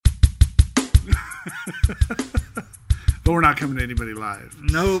But we're not coming to anybody live.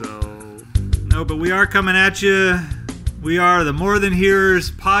 Nope. So. No, but we are coming at you. We are the More Than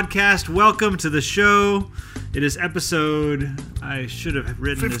Hearers podcast. Welcome to the show. It is episode, I should have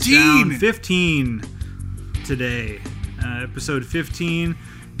written 15. this down, 15 today. Episode 15.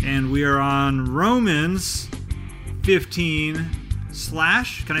 And we are on Romans 15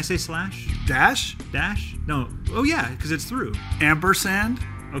 slash. Can I say slash? Dash? Dash? No. Oh, yeah, because it's through. Ampersand?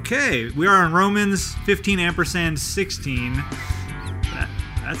 Okay, we are on Romans 15 ampersand 16.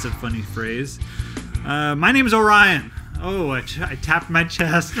 That's a funny phrase. My name is Orion. Oh, I tapped my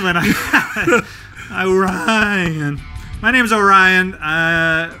chest when Orion. My name is Orion.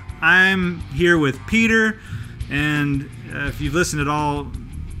 I'm here with Peter, and if you've listened at all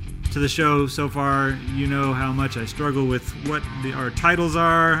to the show so far, you know how much I struggle with what our titles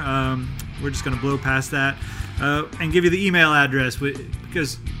are. We're just going to blow past that and give you the email address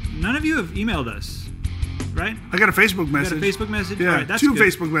because none of you have emailed us, right? I got a Facebook message. You got a Facebook message? Yeah, all right, that's two good.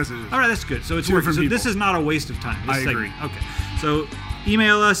 Facebook messages. All right, that's good. So it's Two working. different So people. this is not a waste of time. This I agree. segment. Okay. So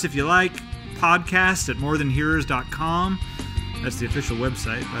email us if you like. Podcast at morethanhearers.com. That's the official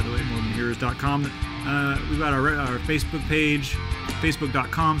website, by the way, morethanhearers.com. We've got our Facebook page,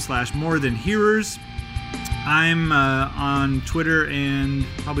 facebook.com/morethanhearers. I'm on Twitter and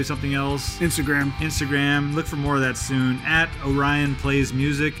probably something else. Instagram. Look for more of that soon. At Orion Plays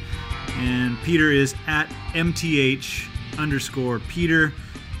Music. And Peter is at MTH_Peter.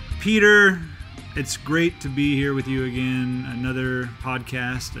 Peter, it's great to be here with you again. Another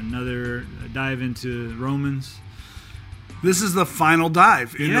podcast, another dive into Romans. This is the final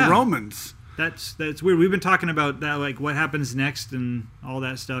dive into Romans. That's weird. We've been talking about that, like what happens next and all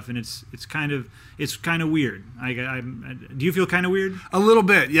that stuff, and it's kind of weird. Do you feel kind of weird? A little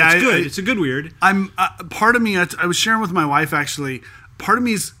bit, yeah. It's good. It's a good weird. I'm part of me. I was sharing with my wife actually. Part of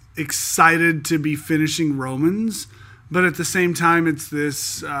me is excited to be finishing Romans, but at the same time, it's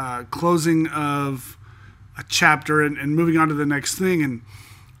this closing of a chapter and moving on to the next thing. And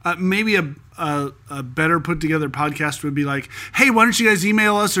maybe a better put together podcast would be like, hey, why don't you guys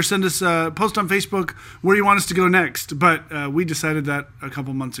email us or send us a post on Facebook where you want us to go next? But we decided that a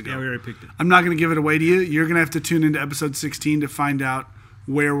couple months ago. Yeah, we already picked it. I'm not going to give it away to you. You're going to have to tune into episode 16 to find out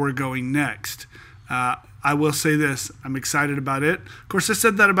where we're going next. I will say this. I'm excited about it. Of course, I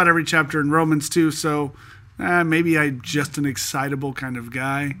said that about every chapter in Romans too, so maybe I'm just an excitable kind of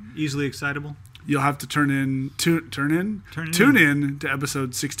guy. Easily excitable. You'll have to tune in to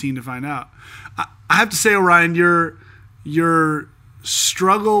episode 16 to find out. I have to say, Orion, your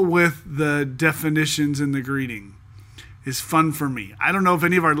struggle with the definitions in the greeting is fun for me. I don't know if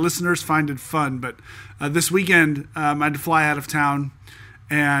any of our listeners find it fun, but this weekend I had to fly out of town,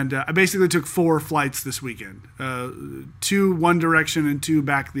 and I basically took 4 flights this weekend. 2 one direction and 2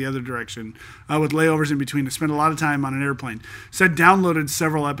 back the other direction with layovers in between. I spent a lot of time on an airplane. So I downloaded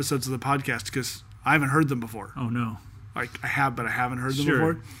several episodes of the podcast because I haven't heard them before. Oh, no. Like I have, but I haven't heard them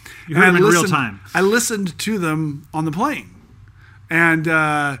Sure. before. You heard them in real time. I listened to them on the plane. And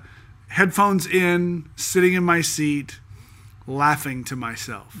headphones in, sitting in my seat, laughing to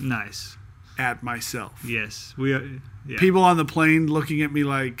myself. Nice. At myself. Yes. Yeah. People on the plane looking at me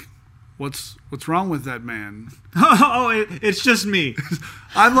like, what's wrong with that man? It's just me.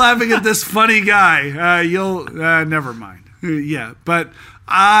 I'm laughing at this funny guy. Never mind. Yeah, but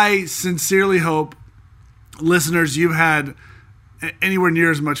I sincerely hope, listeners, you've had anywhere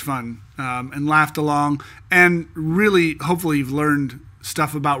near as much fun and laughed along, and really, hopefully, you've learned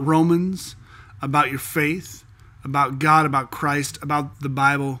stuff about Romans, about your faith, about God, about Christ, about the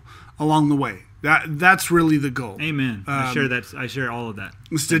Bible along the way. That's really the goal. Amen. I share all of that.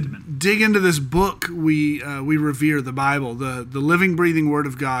 Is to dig into this book we revere, the Bible, the living, breathing Word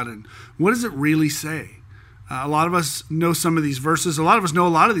of God, and what does it really say? A lot of us know some of these verses. A lot of us know a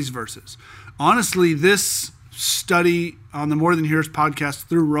lot of these verses. Honestly, this study on the More Than Hearers podcast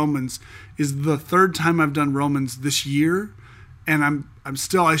through Romans is the 3rd time I've done Romans this year, and I'm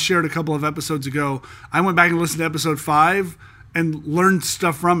still. I shared a couple of episodes ago. I went back and listened to episode 5 and learned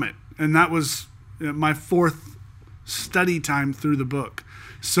stuff from it, and that was my 4th study time through the book.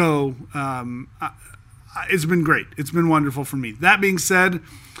 So it's been great. It's been wonderful for me. That being said,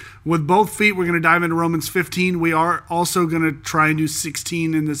 with both feet, we're going to dive into Romans 15. We are also going to try and do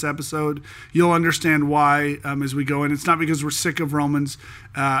 16 in this episode. You'll understand why as we go in. It's not because we're sick of Romans.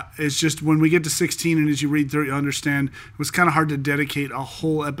 It's just when we get to 16 and as you read through it, you understand it was kind of hard to dedicate a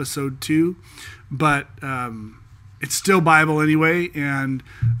whole episode to. But it's still Bible anyway, and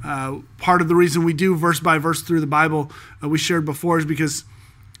part of the reason we do verse by verse through the Bible we shared before is because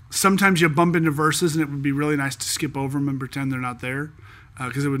sometimes you bump into verses and it would be really nice to skip over them and pretend they're not there,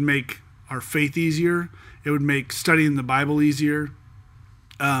 because it would make our faith easier. It would make studying the Bible easier.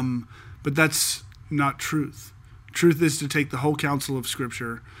 But that's not truth. Truth is to take the whole counsel of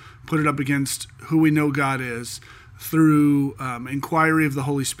Scripture, put it up against who we know God is through inquiry of the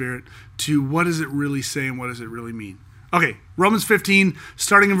Holy Spirit to what does it really say and what does it really mean. Okay, Romans 15,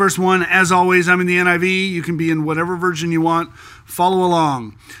 starting in verse 1. As always, I'm in the NIV. You can be in whatever version you want. Follow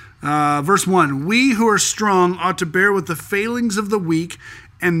along. Verse 1, we who are strong ought to bear with the failings of the weak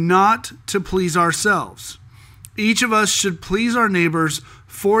and not to please ourselves. Each of us should please our neighbors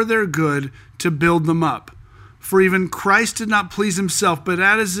for their good to build them up. For even Christ did not please himself, but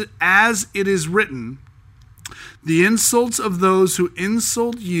as it is written, the insults of those who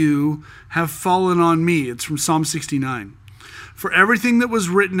insult you have fallen on me. It's from Psalm 69. For everything that was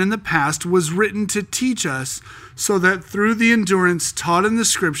written in the past was written to teach us, so that through the endurance taught in the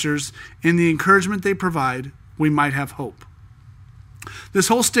Scriptures and the encouragement they provide, we might have hope. This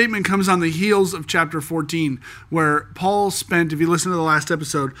whole statement comes on the heels of chapter 14, where Paul spent, if you listen to the last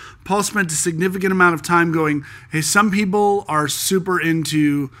episode, Paul spent a significant amount of time going, hey, some people are super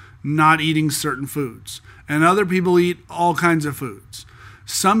into not eating certain foods, and other people eat all kinds of foods.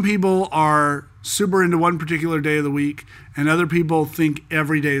 Some people are super into one particular day of the week, and other people think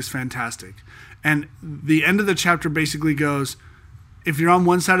every day is fantastic. And the end of the chapter basically goes, if you're on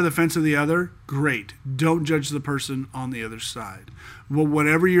one side of the fence or the other, great. Don't judge the person on the other side. Well,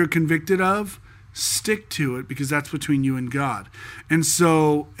 whatever you're convicted of, stick to it, because that's between you and God. And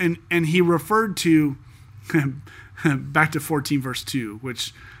so, and he referred to, back to 14 verse 2,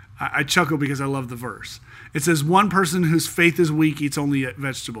 which I chuckle because I love the verse. It says, one person whose faith is weak eats only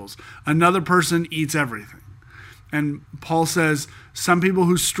vegetables. Another person eats everything. And Paul says, some people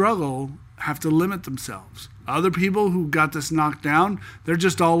who struggle have to limit themselves. Other people who got this knocked down, they're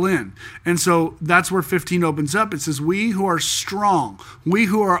just all in. And so that's where 15 opens up. It says, we who are strong, we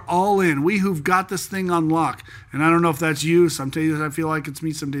who are all in, we who've got this thing on lock. And I don't know if that's you. Some days I feel like it's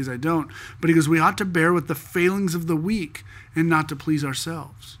me, some days I don't. But he goes, we ought to bear with the failings of the weak and not to please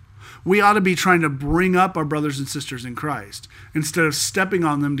ourselves. We ought to be trying to bring up our brothers and sisters in Christ instead of stepping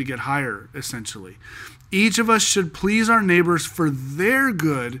on them to get higher, essentially. Each of us should please our neighbors for their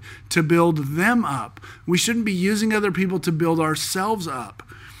good to build them up. We shouldn't be using other people to build ourselves up.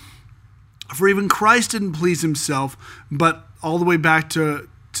 For even Christ didn't please himself, but all the way back to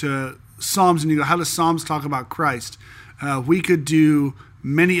Psalms, and you go, how does Psalms talk about Christ? We could do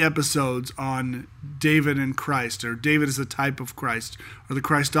many episodes on David and Christ, or David is a type of Christ, or the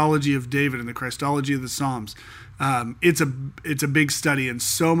Christology of David and the Christology of the Psalms. It's a big study, and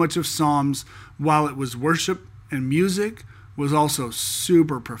so much of Psalms, while it was worship and music, was also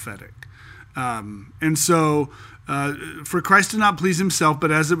super prophetic. And so, for Christ did not please himself, but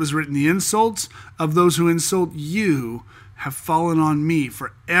as it was written, the insults of those who insult you have fallen on me.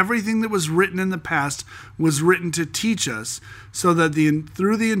 For everything that was written in the past was written to teach us, so that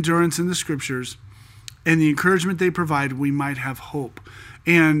through the endurance in the Scriptures and the encouragement they provide, we might have hope.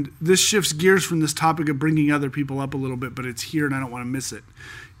 And this shifts gears from this topic of bringing other people up a little bit, but it's here and I don't want to miss it,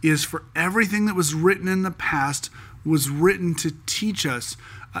 is for everything that was written in the past was written to teach us.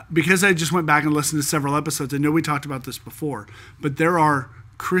 Because I just went back and listened to several episodes, I know we talked about this before, but there are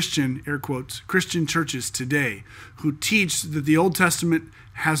Christian, air quotes, Christian churches today who teach that the Old Testament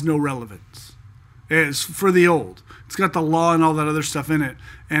has no relevance. It's for the old. It's got the law and all that other stuff in it.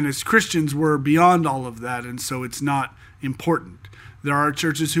 And as Christians, we're beyond all of that, and so it's not important. There are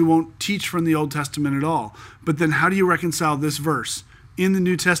churches who won't teach from the Old Testament at all. But then how do you reconcile this verse in the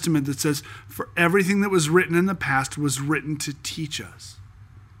New Testament that says, for everything that was written in the past was written to teach us?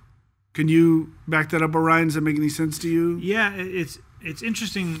 Can you back that up, Orion? Does that make any sense to you? Yeah, it's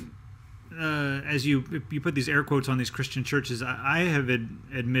interesting as you put these air quotes on these Christian churches. I have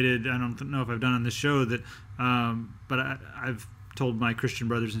admitted, I don't know if I've done on this show, that, but I've told my Christian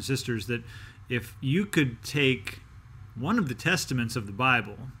brothers and sisters that if you could take one of the testaments of the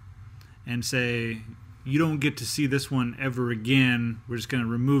Bible and say, you don't get to see this one ever again, we're just going to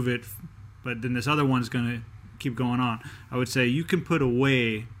remove it, but then this other one's going to keep going on, I would say you can put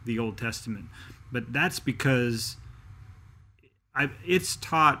away the Old Testament. But that's because it's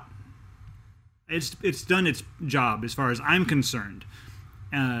taught, it's done its job as far as I'm concerned.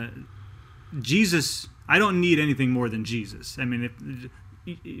 Jesus, I don't need anything more than Jesus. I mean,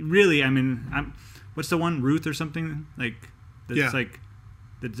 what's the one, Ruth or something? Like, that's like,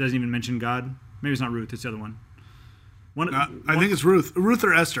 that doesn't even mention God? Maybe it's not Ruth, it's the other one. I think it's Ruth. Ruth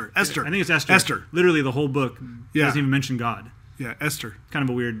or Esther? Esther. I think it's Esther. Esther. Literally the whole book doesn't even mention God. Yeah, Esther. Kind of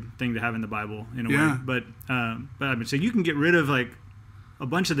a weird thing to have in the Bible in a way. But I mean, so you can get rid of like a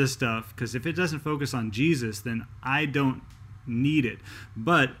bunch of this stuff, because if it doesn't focus on Jesus, then I don't need it.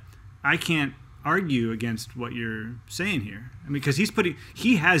 But I can't argue against what you're saying here. I mean, because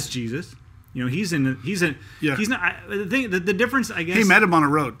he has Jesus. You know, he's not. The difference, I guess. He met him on a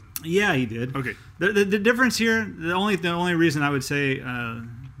road. Yeah, he did. Okay. The difference here, the only reason I would say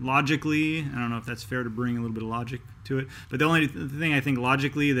logically, I don't know if that's fair to bring a little bit of logic to it, but the only thing I think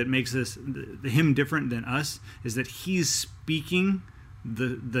logically that makes him different than us is that he's speaking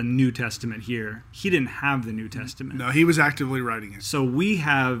the New Testament here. He didn't have the New Testament. No, he was actively writing it. So we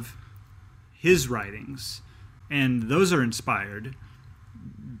have his writings, and those are inspired.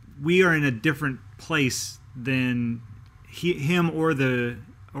 We are in a different place than him or the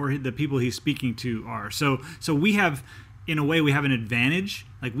people he's speaking to are. So we have, in a way, we have an advantage.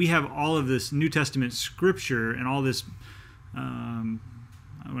 Like, we have all of this New Testament scripture and all this, I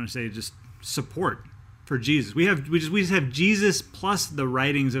want to say, just support for Jesus. We just have Jesus plus the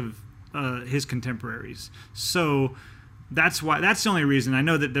writings of his contemporaries. So that's the only reason. I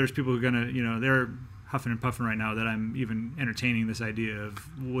know that there's people who are gonna, they're huffing and puffing right now that I'm even entertaining this idea of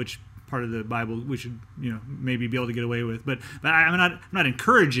which part of the Bible we should, maybe be able to get away with. But I'm not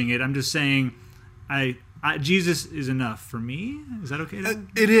encouraging it. I'm just saying, Jesus is enough for me. Is that okay?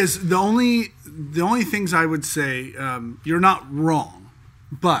 It is. The only things I would say, you're not wrong,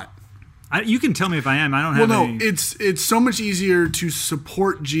 but you can tell me if I am. I don't have any. It's so much easier to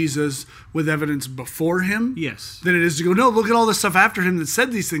support Jesus with evidence before him, yes, than it is to go, no, look at all the stuff after him that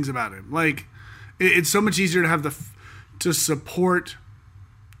said these things about him. Like, it's so much easier to have to support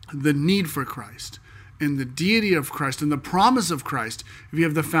the need for Christ and the deity of Christ and the promise of Christ if you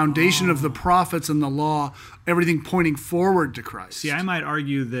have the foundation of the prophets and the law, everything pointing forward to Christ. See, I might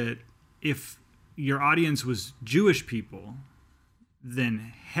argue that if your audience was Jewish people,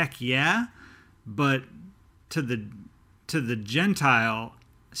 then heck yeah, but to the Gentile,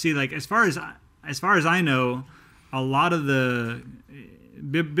 see, like, as far as I know, a lot of the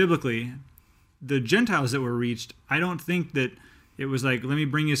biblically, the Gentiles that were reached, I don't think that it was like, let me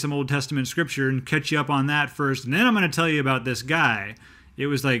bring you some Old Testament scripture and catch you up on that first, and then I'm going to tell you about this guy. It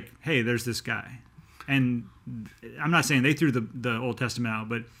was like, hey, there's this guy. And I'm not saying they threw the Old Testament out,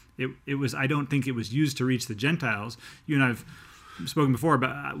 but it was, I don't think it was used to reach the Gentiles. You and I've spoken before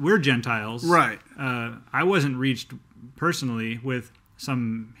about, we're Gentiles. Right. I wasn't reached personally with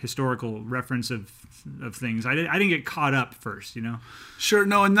some historical reference of things. I didn't get caught up first, Sure,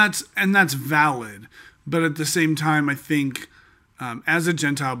 no, and that's valid. But at the same time, I think as a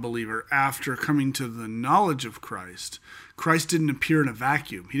Gentile believer, after coming to the knowledge of Christ didn't appear in a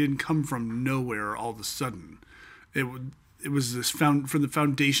vacuum. He didn't come from nowhere all of a sudden. It was this from the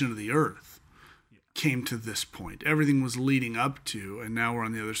foundation of the earth came to this point. Everything was leading up to, and now we're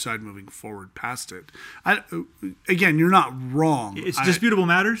on the other side, moving forward past it. Again, you're not wrong. It's disputable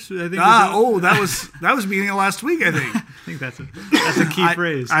matters, I think. That was beginning of last week, I think. I think that's a key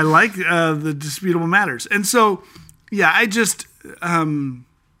phrase. I like the disputable matters. And so, yeah, I just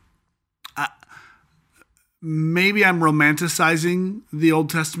maybe I'm romanticizing the Old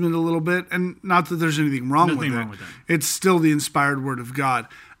Testament a little bit, and not that there's anything wrong with it. It's still the inspired word of God.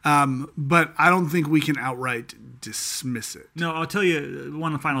 But I don't think we can outright dismiss it. No, I'll tell you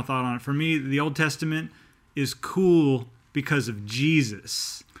one final thought on it. For me, the Old Testament is cool because of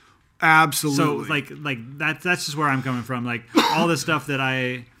Jesus. Absolutely. So, like that's just where I'm coming from. Like, all the stuff that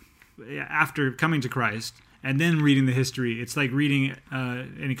after coming to Christ and then reading the history, it's like reading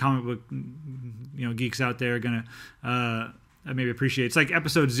any comic book, geeks out there are gonna maybe appreciate. It's like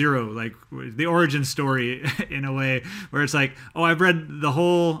episode 0, like the origin story in a way, where it's like, oh, I've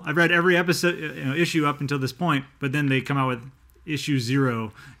read every episode, issue up until this point, but then they come out with issue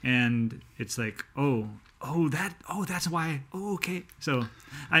 0, and it's like, that's why. Oh, okay. So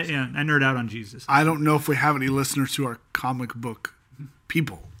I nerd out on Jesus. I don't know if we have any listeners who are comic book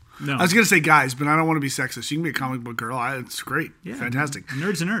people. No. I was going to say guys, but I don't want to be sexist. You can be a comic book girl. It's great. Yeah, fantastic. A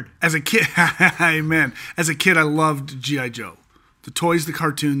nerd's a nerd. As a kid, amen. As a kid, I loved G.I. Joe. The toys, the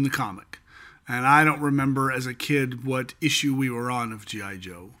cartoon, the comic. And I don't remember as a kid what issue we were on of G.I.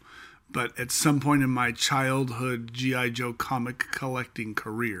 Joe. But at some point in my childhood G.I. Joe comic collecting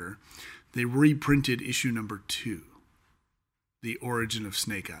career, they reprinted issue number 2, The Origin of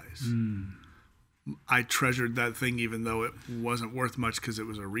Snake Eyes. Mm. I treasured that thing even though it wasn't worth much because it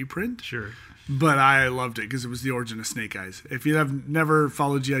was a reprint. Sure. But I loved it because it was the origin of Snake Eyes. If you have never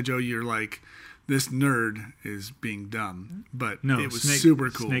followed G.I. Joe, you're like, this nerd is being dumb. But no, it was super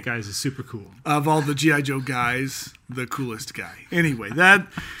cool. Snake Eyes is super cool. Of all the G.I. Joe guys, the coolest guy. Anyway, that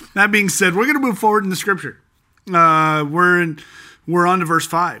being said, we're going to move forward in the scripture. We're on to verse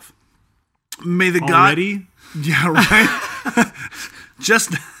 5. May the Already? God... Yeah, right?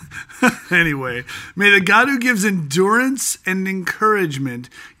 Anyway, may the God who gives endurance and encouragement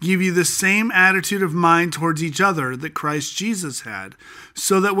give you the same attitude of mind towards each other that Christ Jesus had,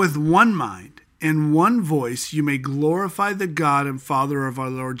 so that with one mind and one voice you may glorify the God and Father of our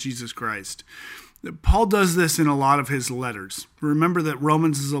Lord Jesus Christ. Paul does this in a lot of his letters. Remember that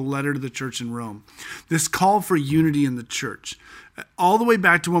Romans is a letter to the church in Rome. This call for unity in the church. All the way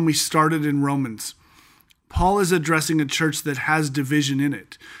back to when we started in Romans, Paul is addressing a church that has division in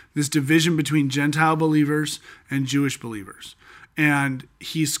it. This division between Gentile believers and Jewish believers. And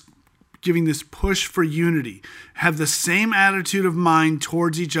he's giving this push for unity. Have the same attitude of mind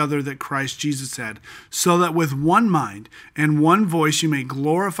towards each other that Christ Jesus had, so that with one mind and one voice you may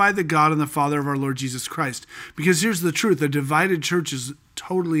glorify the God and the Father of our Lord Jesus Christ. Because here's the truth, a divided church is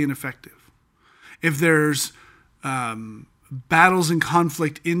totally ineffective. If there's battles and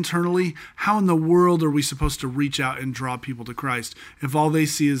conflict internally, how in the world are we supposed to reach out and draw people to Christ if all they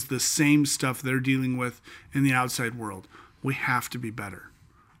see is the same stuff they're dealing with in the outside world? We have to be better.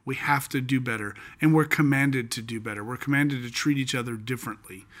 We have to do better, and we're commanded to do better. We're commanded to treat each other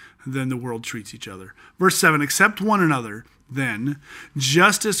differently than the world treats each other. Verse 7, accept one another, then,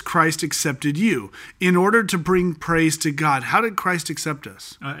 just as Christ accepted you, in order to bring praise to God. How did Christ accept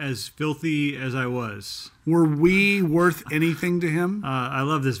us? As filthy as I was. Were we worth anything to him? I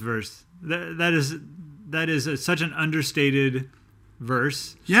love this verse. That is such an understated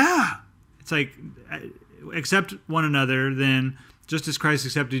verse. Yeah. It's like, accept one another, then, just as Christ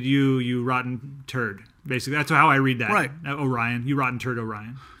accepted you, you rotten turd. Basically, that's how I read that. Right. Orion, you rotten turd,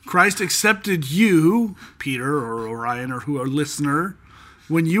 Orion. Christ accepted you, Peter or Orion or who are listener,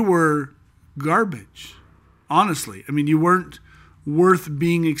 when you were garbage. Honestly. I mean, you weren't worth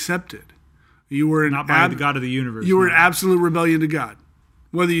being accepted. You were not by the God of the universe. You were in absolute rebellion to God.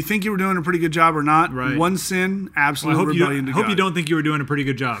 Whether you think you were doing a pretty good job or not, right. One sin, absolute rebellion to God. I hope you don't think you were doing a pretty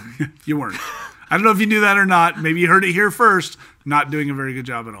good job. You weren't. I don't know if you knew that or not. Maybe you heard it here first. Not doing a very good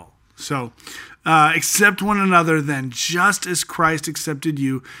job at all. So, accept one another then, just as Christ accepted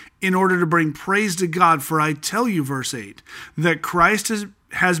you, in order to bring praise to God. For I tell you, verse 8, that Christ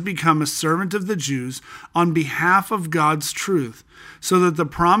has become a servant of the Jews on behalf of God's truth, so that the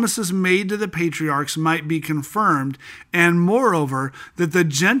promises made to the patriarchs might be confirmed, and moreover, that the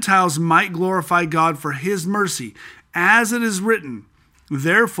Gentiles might glorify God for his mercy. As it is written,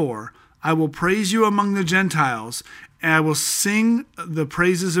 therefore, I will praise you among the Gentiles, and I will sing the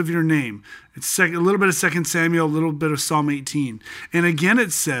praises of your name. It's a little bit of 2 Samuel, a little bit of Psalm 18. And again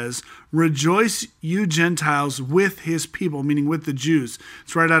it says, rejoice you Gentiles with his people, meaning with the Jews.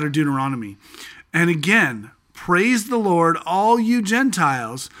 It's right out of Deuteronomy. And again, praise the Lord, all you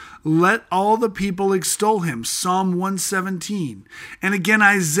Gentiles. Let all the people extol him. Psalm 117. And again,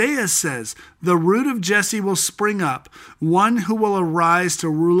 Isaiah says, the root of Jesse will spring up, one who will arise to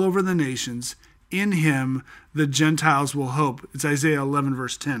rule over the nations. In him, the Gentiles will hope. It's Isaiah 11,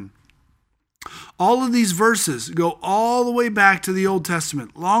 verse 10. All of these verses go all the way back to the Old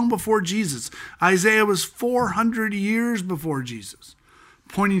Testament, long before Jesus. Isaiah was 400 years before Jesus,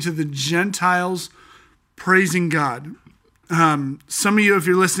 pointing to the Gentiles praising God. Some of you, if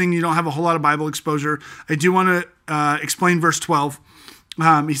you're listening, you don't have a whole lot of Bible exposure. I do want to explain verse 12.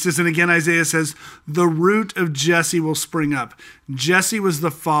 He says, and again, Isaiah says, the root of Jesse will spring up. Jesse was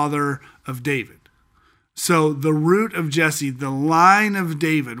the father of David. So the root of Jesse, the line of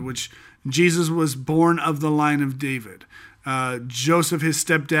David, which Jesus was born of the line of David. Joseph, his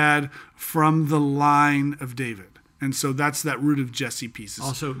stepdad, from the line of David. And so that's that root of Jesse pieces.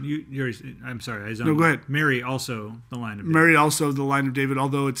 Also, I'm sorry. No, go ahead. Mary also the line of David. Mary also the line of David,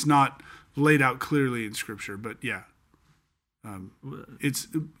 although it's not laid out clearly in Scripture. But yeah,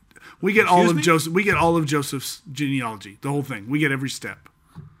 we get all of Joseph. We get all of Joseph's genealogy, the whole thing. We get every step.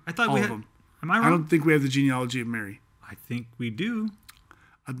 I thought all we of had them. Am I wrong? I don't think we have the genealogy of Mary. I think we do.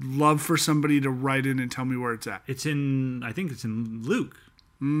 I'd love for somebody to write in and tell me where it's at. I think it's in Luke.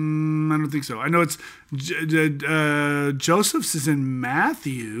 I don't think so. I know it's Joseph's is in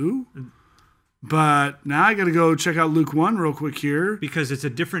Matthew, but now I got to go check out Luke 1 real quick here. Because it's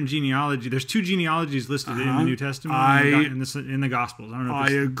a different genealogy. There's two genealogies listed in the New Testament in the Gospels. I don't know. I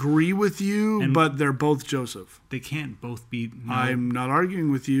agree with you, but they're both Joseph. They can't both be. No. I'm not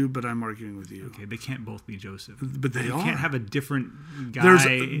arguing with you, but I'm arguing with you. Okay, they can't both be Joseph. But they are. You can't have a different guy.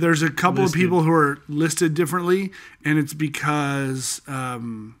 There's a couple listed. of people who are listed differently, and it's because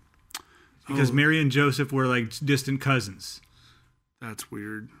Mary and Joseph were like distant cousins. That's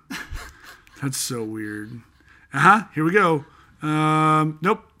weird. That's so weird. Here we go.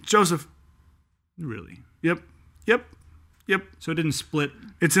 Nope. Joseph. Really? Yep. So it didn't split.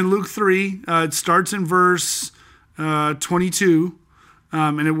 It's in Luke 3. It starts in verse 22.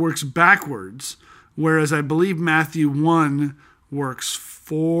 and it works backwards, whereas I believe Matthew 1 works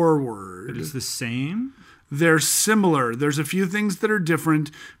forward. But it's the same? They're similar. There's a few things that are different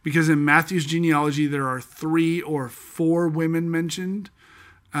because in Matthew's genealogy, there are 3 or 4 women mentioned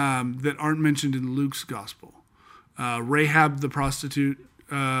that aren't mentioned in Luke's gospel. Rahab the prostitute.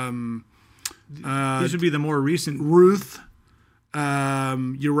 These would be the more recent. Ruth,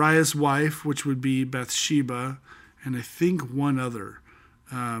 Uriah's wife, which would be Bathsheba, and I think one other.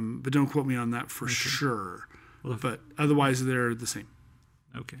 But don't quote me on that for sure. Well, but otherwise, they're the same.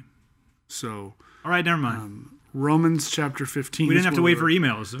 Okay. So... All right, never mind. Romans chapter 15. We didn't have to wait for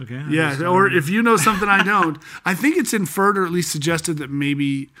emails, okay? Yeah, or if you know something I don't, I think it's inferred or at least suggested that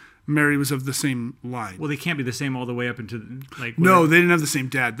maybe Mary was of the same line. Well, they can't be the same all the way up into like. No, they didn't have the same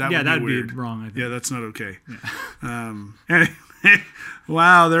dad. That would be weird. Be wrong. I think. Yeah, that's not okay. Yeah. Anyway,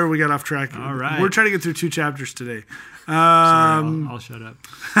 wow, there we got off track. All right, we're trying to get through 2 chapters today. Sorry, I'll shut up.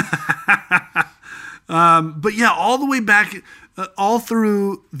 But yeah, all the way back, all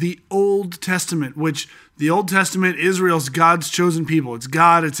through the Old Testament, which the Old Testament, Israel's God's chosen people. It's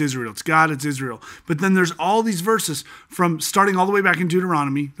God, it's Israel. It's God, it's Israel. But then there's all these verses from starting all the way back in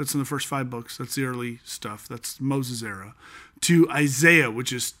Deuteronomy. That's in the first 5 books. That's the early stuff. That's Moses' era. To Isaiah,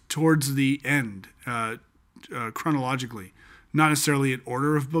 which is towards the end, chronologically. Not necessarily in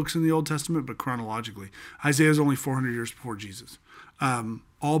order of books in the Old Testament, but chronologically. Isaiah is only 400 years before Jesus.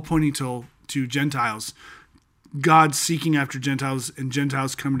 All pointing to Gentiles, God seeking after Gentiles, and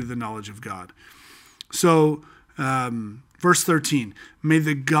Gentiles coming to the knowledge of God. So, verse 13, may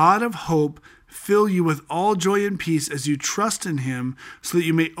the God of hope fill you with all joy and peace as you trust in him, so that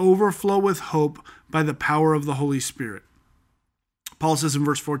you may overflow with hope by the power of the Holy Spirit. Paul says in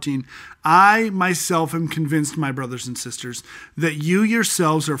verse 14, I myself am convinced, my brothers and sisters, that you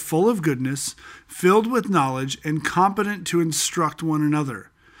yourselves are full of goodness, filled with knowledge, and competent to instruct one another.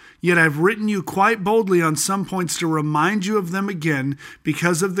 Yet I've written you quite boldly on some points to remind you of them again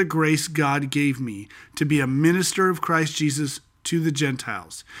because of the grace God gave me to be a minister of Christ Jesus to the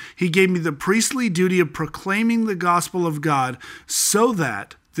Gentiles. He gave me the priestly duty of proclaiming the gospel of God so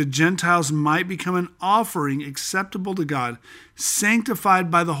that the Gentiles might become an offering acceptable to God,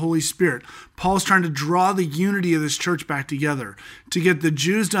 sanctified by the Holy Spirit. Paul's trying to draw the unity of this church back together to get the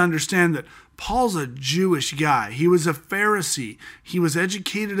Jews to understand that Paul's a Jewish guy. He was a Pharisee. He was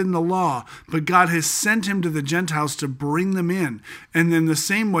educated in the law, but God has sent him to the Gentiles to bring them in. And in the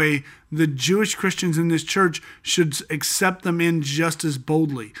same way, the Jewish Christians in this church should accept them in just as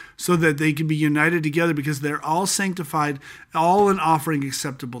boldly so that they can be united together because they're all sanctified, all an offering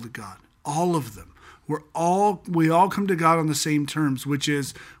acceptable to God. All of them. We all come to God on the same terms, which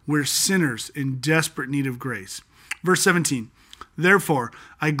is we're sinners in desperate need of grace. Verse 17. Therefore,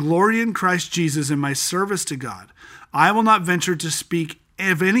 I glory in Christ Jesus in my service to God. I will not venture to speak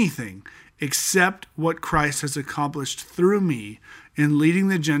of anything except what Christ has accomplished through me in leading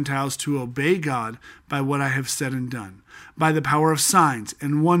the Gentiles to obey God by what I have said and done, by the power of signs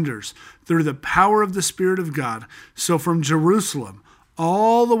and wonders, through the power of the Spirit of God. So from Jerusalem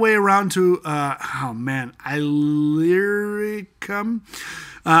all the way around to, Illyricum,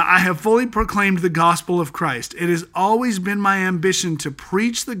 I have fully proclaimed the gospel of Christ. It has always been my ambition to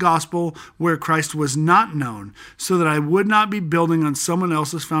preach the gospel where Christ was not known, so that I would not be building on someone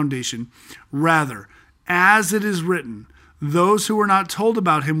else's foundation. Rather, as it is written, those who were not told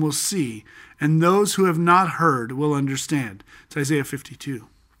about him will see, and those who have not heard will understand. It's Isaiah 52.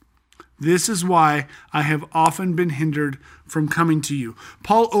 This is why I have often been hindered from coming to you.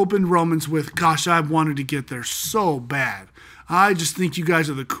 Paul opened Romans with, gosh, I've wanted to get there so bad. I just think you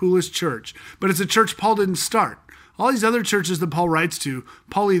guys are the coolest church. But it's a church Paul didn't start. All these other churches that Paul writes to,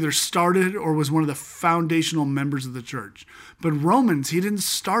 Paul either started or was one of the foundational members of the church. But Romans, he didn't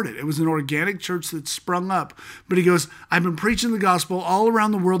start it. It was an organic church that sprung up. But he goes, I've been preaching the gospel all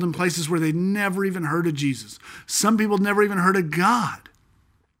around the world in places where they never even heard of Jesus. Some people never even heard of God.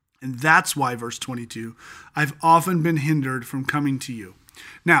 And that's why, verse 22, I've often been hindered from coming to you.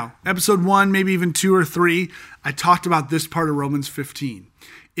 Now, episode 1, maybe even 2 or 3, I talked about this part of Romans 15.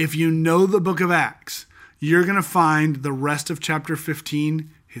 If you know the book of Acts, you're going to find the rest of chapter 15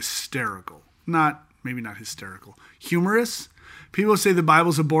 hysterical. Maybe not hysterical. Humorous. People say the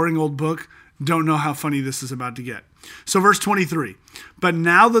Bible's a boring old book. Don't know how funny this is about to get. So verse 23, but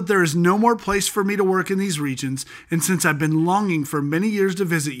now that there is no more place for me to work in these regions, and since I've been longing for many years to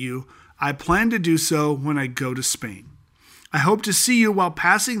visit you, I plan to do so when I go to Spain. I hope to see you while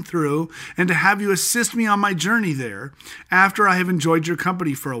passing through and to have you assist me on my journey there after I have enjoyed your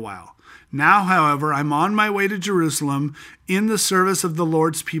company for a while. Now, however, I'm on my way to Jerusalem in the service of the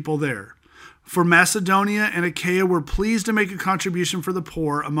Lord's people there. For Macedonia and Achaia were pleased to make a contribution for the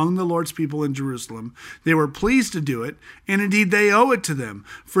poor among the Lord's people in Jerusalem. They were pleased to do it, and indeed they owe it to them.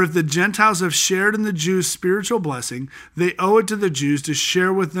 For if the Gentiles have shared in the Jews' spiritual blessing, they owe it to the Jews to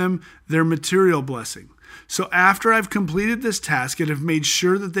share with them their material blessing. So after I've completed this task and have made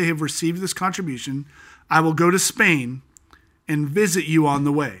sure that they have received this contribution, I will go to Spain and visit you on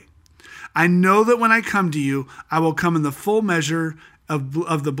the way. I know that when I come to you, I will come in the full measure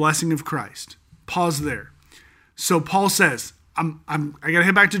of the blessing of Christ. Pause there. So Paul says, I got to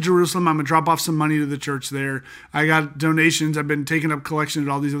head back to Jerusalem. I'm going to drop off some money to the church there. I got donations. I've been taking up collections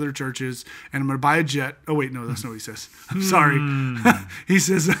at all these other churches, and I'm going to buy a jet. Oh, wait, no, that's not what he says. I'm sorry. He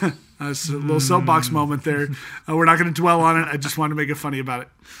says, it's a little soapbox moment there. We're not going to dwell on it. I just wanted to make it funny about it.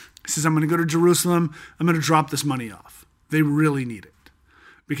 He says, I'm going to go to Jerusalem. I'm going to drop this money off. They really need it.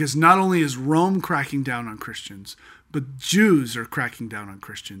 Because not only is Rome cracking down on Christians, but Jews are cracking down on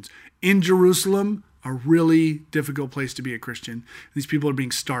Christians. In Jerusalem, a really difficult place to be a Christian. These people are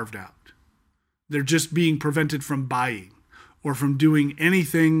being starved out. They're just being prevented from buying or from doing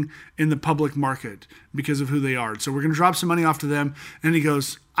anything in the public market because of who they are. So we're going to drop some money off to them. And he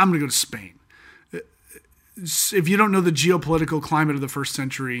goes, I'm going to go to Spain. If you don't know the geopolitical climate of the first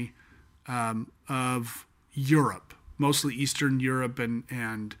century of Europe, mostly Eastern Europe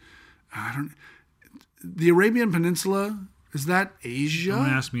and the Arabian Peninsula, is that Asia? Don't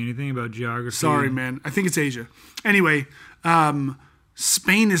ask me anything about geography. Sorry, man. I think it's Asia. Anyway,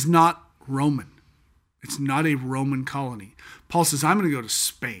 Spain is not Roman. It's not a Roman colony. Paul says, I'm going to go to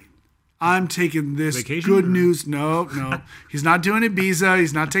Spain. I'm taking this Vacation good or? news. No. He's not doing Ibiza.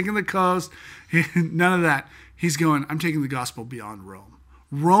 He's not taking the coast. None of that. He's going, I'm taking the gospel beyond Rome.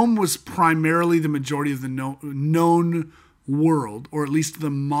 Rome was primarily the majority of the known world, or at least the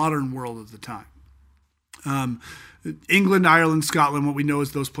modern world of the time. England, Ireland, Scotland, what we know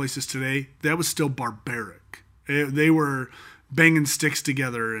as those places today, that was still barbaric. They were banging sticks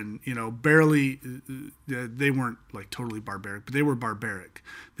together and, barely, they weren't like totally barbaric, but they were barbaric.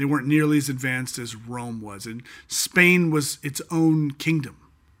 They weren't nearly as advanced as Rome was. And Spain was its own kingdom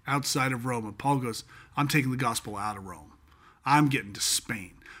outside of Rome. And Paul goes, I'm taking the gospel out of Rome. I'm getting to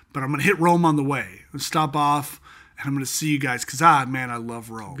Spain, but I'm going to hit Rome on the way. I'll stop off and I'm going to see you guys because, man, I love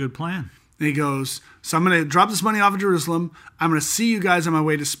Rome. Good plan. And he goes, so I'm going to drop this money off of Jerusalem. I'm going to see you guys on my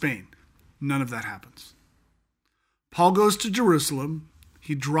way to Spain. None of that happens. Paul goes to Jerusalem.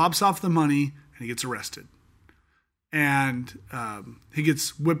 He drops off the money and he gets arrested. And he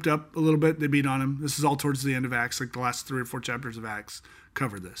gets whipped up a little bit. They beat on him. This is all towards the end of Acts, like the last 3 or 4 chapters of Acts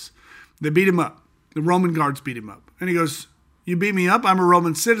cover this. They beat him up. The Roman guards beat him up. And he goes, you beat me up? I'm a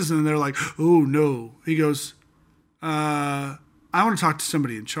Roman citizen. And they're like, oh, no. He goes, I want to talk to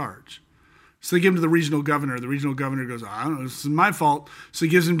somebody in charge. So they give him to the regional governor. The regional governor goes, I don't know, this is my fault. So he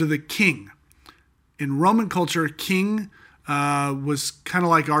gives him to the king. In Roman culture, king was kind of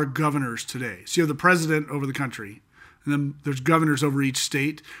like our governors today. So you have the president over the country, and then there's governors over each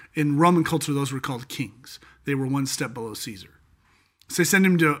state. In Roman culture, those were called kings. They were one step below Caesar. So they send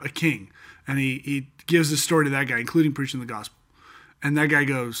him to a king, and he gives a story to that guy, including preaching the gospel. And that guy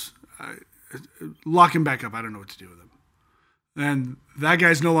goes, lock him back up. I don't know what to do with him. And that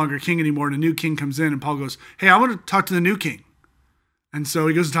guy's no longer king anymore, and a new king comes in, and Paul goes, hey, I want to talk to the new king. And so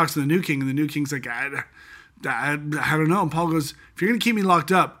he goes and talks to the new king, and the new king's like, I don't know. And Paul goes, if you're going to keep me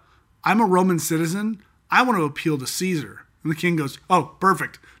locked up, I'm a Roman citizen. I want to appeal to Caesar. And the king goes, oh,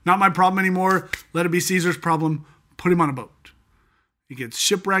 perfect. Not my problem anymore. Let it be Caesar's problem. Put him on a boat. He gets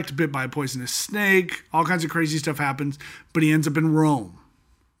shipwrecked, bit by a poisonous snake. All kinds of crazy stuff happens. But he ends up in Rome,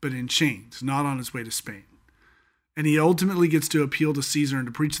 but in chains, not on his way to Spain. And he ultimately gets to appeal to Caesar and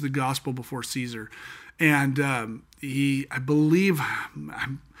to preach the gospel before Caesar. And I believe,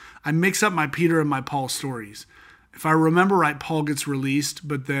 I mix up my Peter and my Paul stories. If I remember right, Paul gets released,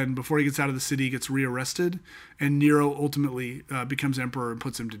 but then before he gets out of the city, he gets rearrested. And Nero ultimately becomes emperor and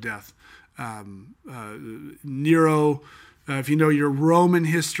puts him to death. Nero, if you know your Roman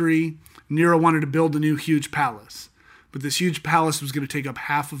history, Nero wanted to build a new huge palace. But this huge palace was going to take up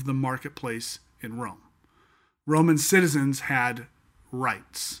half of the marketplace in Rome. Roman citizens had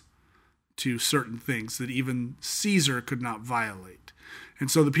rights to certain things that even Caesar could not violate. And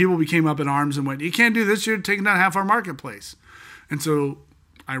so the people became up in arms and went, you can't do this, you're taking down half our marketplace. And so,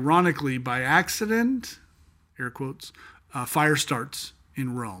 ironically, by accident, air quotes, fire starts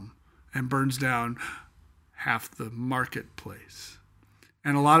in Rome and burns down half the marketplace.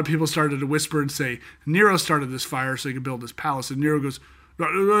 And a lot of people started to whisper and say, Nero started this fire so he could build this palace. And Nero goes,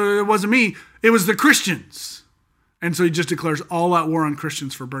 it wasn't me, it was the Christians. And so he just declares all-out war on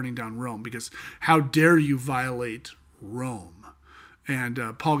Christians for burning down Rome, because how dare you violate Rome? And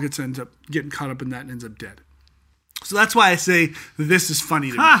Paul ends up getting caught up in that and ends up dead. So that's why I say this is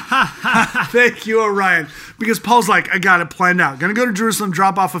funny to me. Thank you, Orion. Because Paul's like, I got it planned out. Going to go to Jerusalem,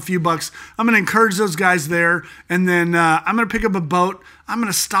 drop off a few bucks. I'm going to encourage those guys there. And then I'm going to pick up a boat. I'm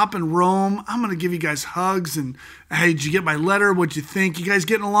going to stop in Rome. I'm going to give you guys hugs. And, hey, did you get my letter? What'd you think? You guys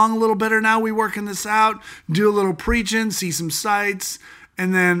getting along a little better now? We working this out? Do a little preaching, see some sights.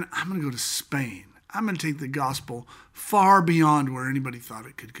 And then I'm going to go to Spain. I'm going to take the gospel far beyond where anybody thought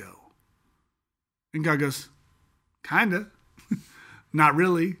it could go. And God goes, kinda. Not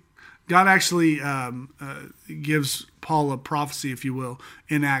really. God actually gives Paul a prophecy, if you will,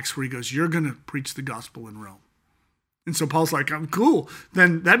 in Acts where he goes, you're going to preach the gospel in Rome. And so Paul's like, I'm cool.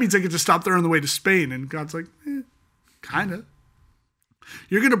 Then that means I get to stop there on the way to Spain. And God's like, kinda.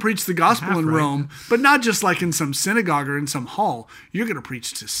 You're going to preach the gospel in Rome, but not just like in some synagogue or in some hall. You're going to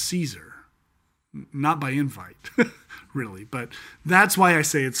preach to Caesar. Not by invite, really. But that's why I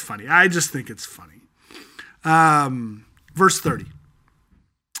say it's funny. I just think it's funny. Verse 30.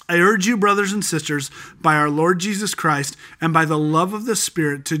 I urge you, brothers and sisters, by our Lord Jesus Christ and by the love of the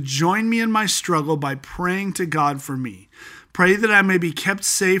Spirit, to join me in my struggle by praying to God for me. Pray that I may be kept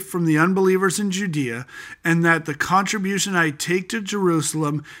safe from the unbelievers in Judea, and that the contribution I take to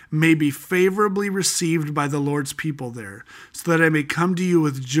Jerusalem may be favorably received by the Lord's people there, so that I may come to you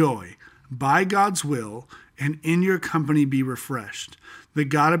with joy, by God's will, and in your company be refreshed. The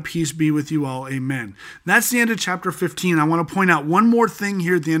God of peace be with you all. Amen. That's the end of chapter 15. I want to point out one more thing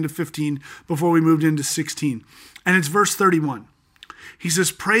here at the end of 15 before we moved into 16. And it's verse 31. He says,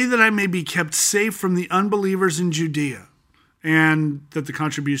 pray that I may be kept safe from the unbelievers in Judea, and that the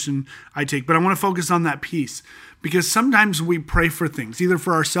contribution I take. But I want to focus on that piece, because sometimes we pray for things, either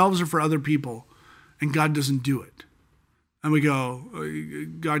for ourselves or for other people, and God doesn't do it. And we go,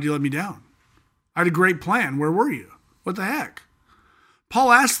 God, you let me down. I had a great plan. Where were you? What the heck?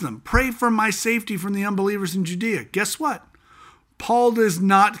 Paul asked them, pray for my safety from the unbelievers in Judea. Guess what? Paul is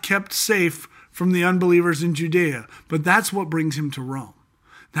not kept safe from the unbelievers in Judea, but that's what brings him to Rome.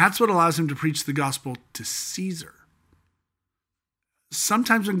 That's what allows him to preach the gospel to Caesar.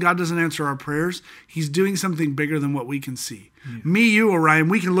 Sometimes when God doesn't answer our prayers, he's doing something bigger than what we can see. Yeah. Me, you, Orion,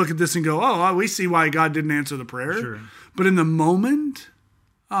 we can look at this and go, oh, we see why God didn't answer the prayer. Sure. But in the moment,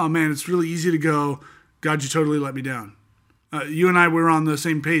 oh man, it's really easy to go, God, you totally let me down. You and I were on the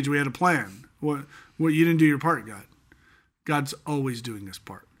same page. We had a plan. What you didn't do your part, God. God's always doing his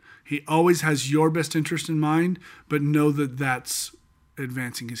part. He always has your best interest in mind, but know that that's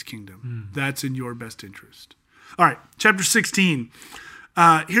advancing his kingdom. That's in your best interest. All right, chapter 16.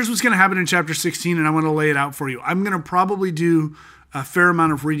 Here's what's going to happen in chapter 16, and I want to lay it out for you. I'm going to probably do a fair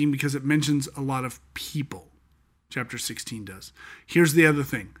amount of reading because it mentions a lot of people. Chapter 16 does. Here's the other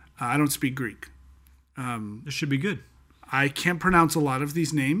thing. I don't speak Greek. This should be good. I can't pronounce a lot of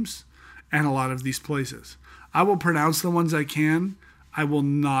these names and a lot of these places. I will pronounce the ones I can. I will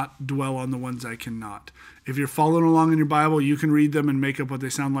not dwell on the ones I cannot. If you're following along in your Bible, you can read them and make up what they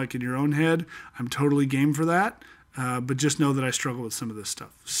sound like in your own head. I'm totally game for that. But just know that I struggle with some of this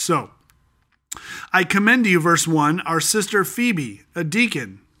stuff. So, I commend to you, verse 1, our sister Phoebe, a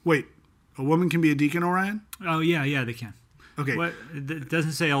deacon. Wait, a woman can be a deacon, Orion? Oh, yeah, they can. Okay. What? It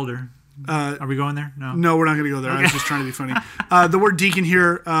doesn't say elder. Are we going there? No, we're not going to go there. Okay. I was just trying to be funny. The word deacon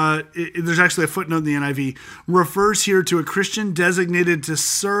here, there's actually a footnote in the NIV, refers here to a Christian designated to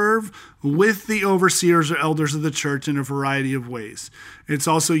serve with the overseers or elders of the church in a variety of ways. It's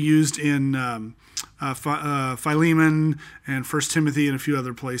also used in Philemon and 1 Timothy and a few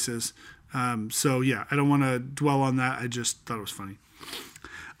other places. I don't want to dwell on that. I just thought it was funny.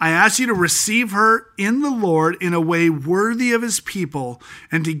 I ask you to receive her in the Lord in a way worthy of his people,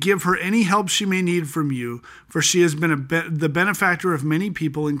 and to give her any help she may need from you, for she has been the benefactor of many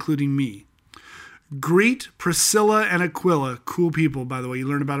people, including me. Greet Priscilla and Aquila, cool people, by the way, you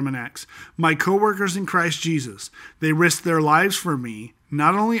learn about them in Acts, my co-workers in Christ Jesus. They risked their lives for me.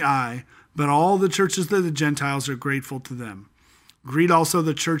 Not only I, but all the churches of the Gentiles are grateful to them. Greet also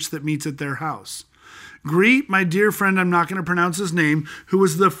the church that meets at their house. Greet my dear friend, I'm not going to pronounce his name, who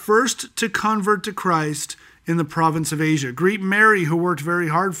was the first to convert to Christ in the province of Asia. Greet Mary, who worked very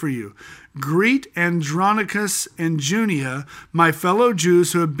hard for you. Greet Andronicus and Junia, my fellow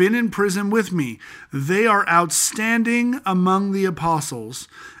Jews who have been in prison with me. They are outstanding among the apostles,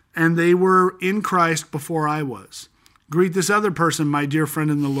 and they were in Christ before I was. Greet this other person, my dear friend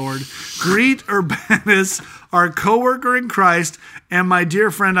in the Lord. Greet Urbanus, our co-worker in Christ, and my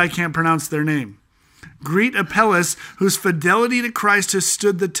dear friend, I can't pronounce their name. Greet Apelles, whose fidelity to Christ has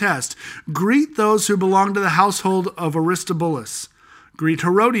stood the test. Greet those who belong to the household of Aristobulus. Greet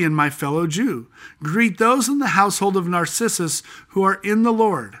Herodian, my fellow Jew. Greet those in the household of Narcissus who are in the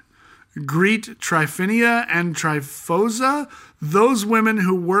Lord. Greet Tryphenia and Tryphosa, those women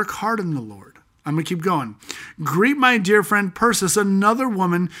who work hard in the Lord. I'm going to keep going. Greet my dear friend Persis, another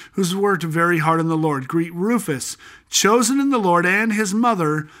woman who's worked very hard in the Lord. Greet Rufus, chosen in the Lord, and his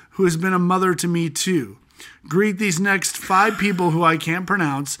mother, who has been a mother to me too. Greet these next 5 people who I can't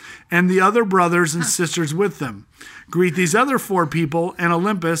pronounce, and the other brothers and sisters with them. Greet these other 4 people, and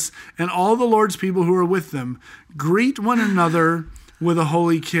Olympus, and all the Lord's people who are with them. Greet one another with a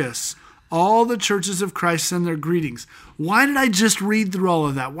holy kiss. All the churches of Christ send their greetings. Why did I just read through all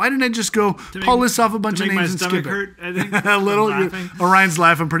of that? Why didn't I just go pull this off a bunch of names and skip it? I think, a little. Oriion's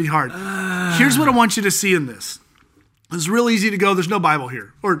laughing pretty hard. Here's what I want you to see in this. It's real easy to go, there's no Bible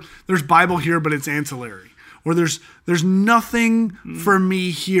here. Or there's Bible here, but it's ancillary. Or there's nothing for me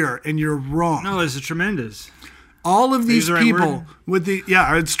here, and you're wrong. No, it's tremendous. All of these right people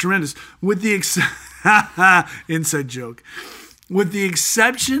it's tremendous. With the inside joke. With the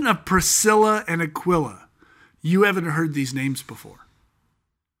exception of Priscilla and Aquila, you haven't heard these names before.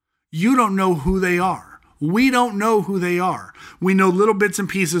 You don't know who they are. We don't know who they are. We know little bits and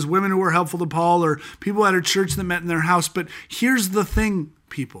pieces, women who were helpful to Paul or people at a church that met in their house. But here's the thing,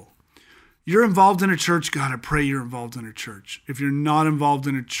 people. You're involved in a church. God, I pray you're involved in a church. If you're not involved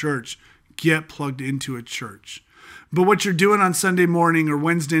in a church, get plugged into a church. But what you're doing on Sunday morning or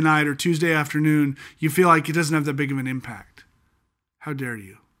Wednesday night or Tuesday afternoon, you feel like it doesn't have that big of an impact. How dare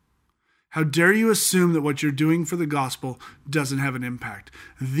you? How dare you assume that what you're doing for the gospel doesn't have an impact?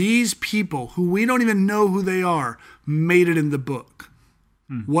 These people, who we don't even know who they are, made it in the book.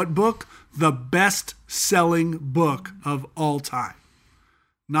 What book? The best-selling book of all time.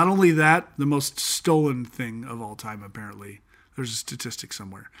 Not only that, the most stolen thing of all time, apparently. There's a statistic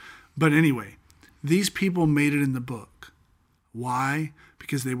somewhere. But anyway, these people made it in the book. Why?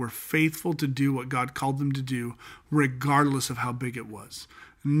 Because they were faithful to do what God called them to do, regardless of how big it was.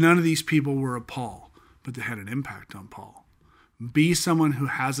 None of these people were a Paul, but they had an impact on Paul. Be someone who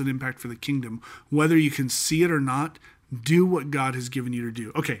has an impact for the kingdom. Whether you can see it or not, do what God has given you to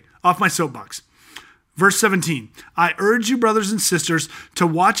do. Okay, off my soapbox. Verse 17, I urge you, brothers and sisters, to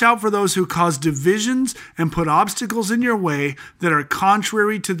watch out for those who cause divisions and put obstacles in your way that are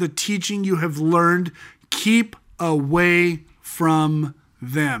contrary to the teaching you have learned. Keep away from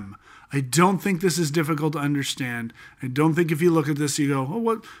them. I don't think this is difficult to understand. I don't think if you look at this, you go,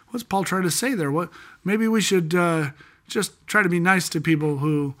 oh, what's Paul trying to say there? Maybe we should just try to be nice to people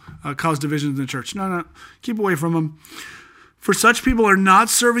who cause divisions in the church. No, keep away from them. For such people are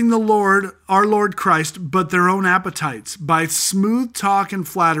not serving the Lord, our Lord Christ, but their own appetites. By smooth talk and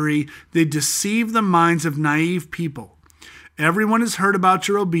flattery, they deceive the minds of naive people. Everyone has heard about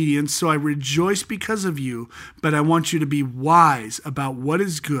your obedience, so I rejoice because of you, but I want you to be wise about what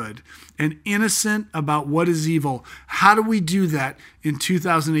is good and innocent about what is evil. How do we do that in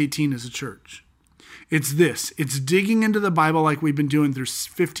 2018 as a church? It's this. It's digging into the Bible like we've been doing through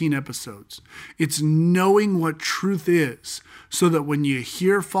 15 episodes. It's knowing what truth is so that when you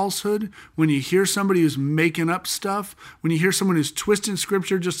hear falsehood, when you hear somebody who's making up stuff, when you hear someone who's twisting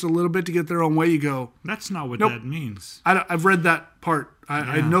scripture just a little bit to get their own way, you go, that's not what nope, that means. I've read that part.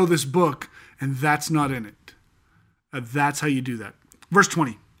 I know this book, and that's not in it. That's how you do that. Verse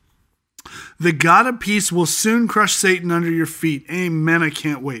 20. The God of peace will soon crush Satan under your feet. Amen. I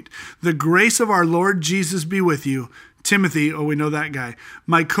can't wait. The grace of our Lord Jesus be with you. Timothy, we know that guy,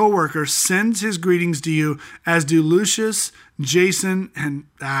 my co-worker, sends his greetings to you, as do Lucius, Jason, and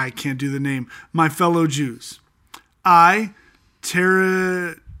I can't do the name, my fellow Jews. I,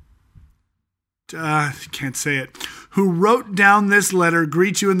 can't say it, who wrote down this letter,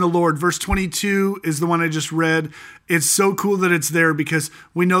 greet you in the Lord. Verse 22 is the one I just read. It's so cool that it's there because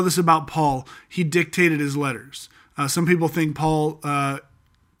we know this about Paul. He dictated his letters. Some people think Paul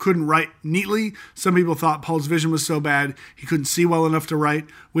couldn't write neatly. Some people thought Paul's vision was so bad he couldn't see well enough to write.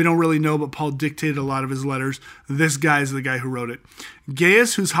 We don't really know, but Paul dictated a lot of his letters. This guy is the guy who wrote it.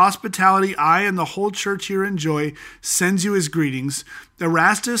 Gaius, whose hospitality I and the whole church here enjoy, sends you his greetings.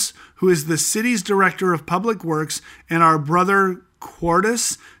 Erastus, who is the city's director of public works, and our brother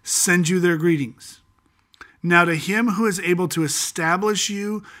Quartus send you their greetings. Now to him who is able to establish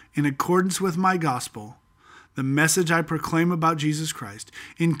you in accordance with my gospel, the message I proclaim about Jesus Christ,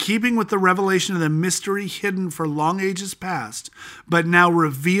 in keeping with the revelation of the mystery hidden for long ages past, but now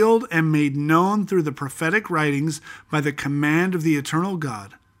revealed and made known through the prophetic writings by the command of the eternal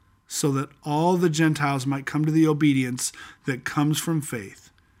God, so that all the Gentiles might come to the obedience that comes from faith.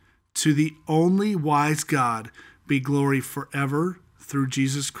 To the only wise God be glory forever through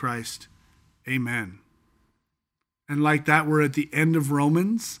Jesus Christ. Amen. And like that, we're at the end of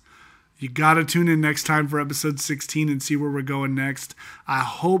Romans. You got to tune in next time for episode 16 and see where we're going next. I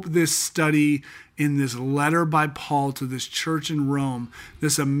hope this study in this letter by Paul to this church in Rome,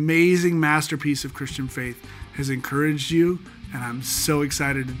 this amazing masterpiece of Christian faith, has encouraged you. And I'm so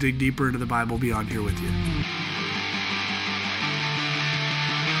excited to dig deeper into the Bible beyond here with you.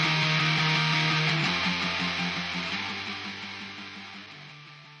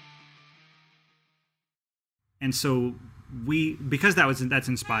 And so because that's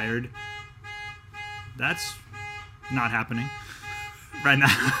inspired, that's not happening right now.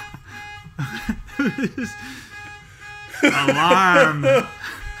 Alarm.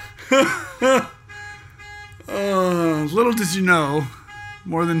 Little did you know,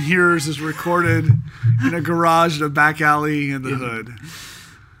 More Than Hearers is recorded in a garage in a back alley in the hood.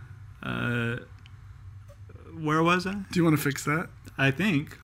 Where was I? Do you want to fix that? I think.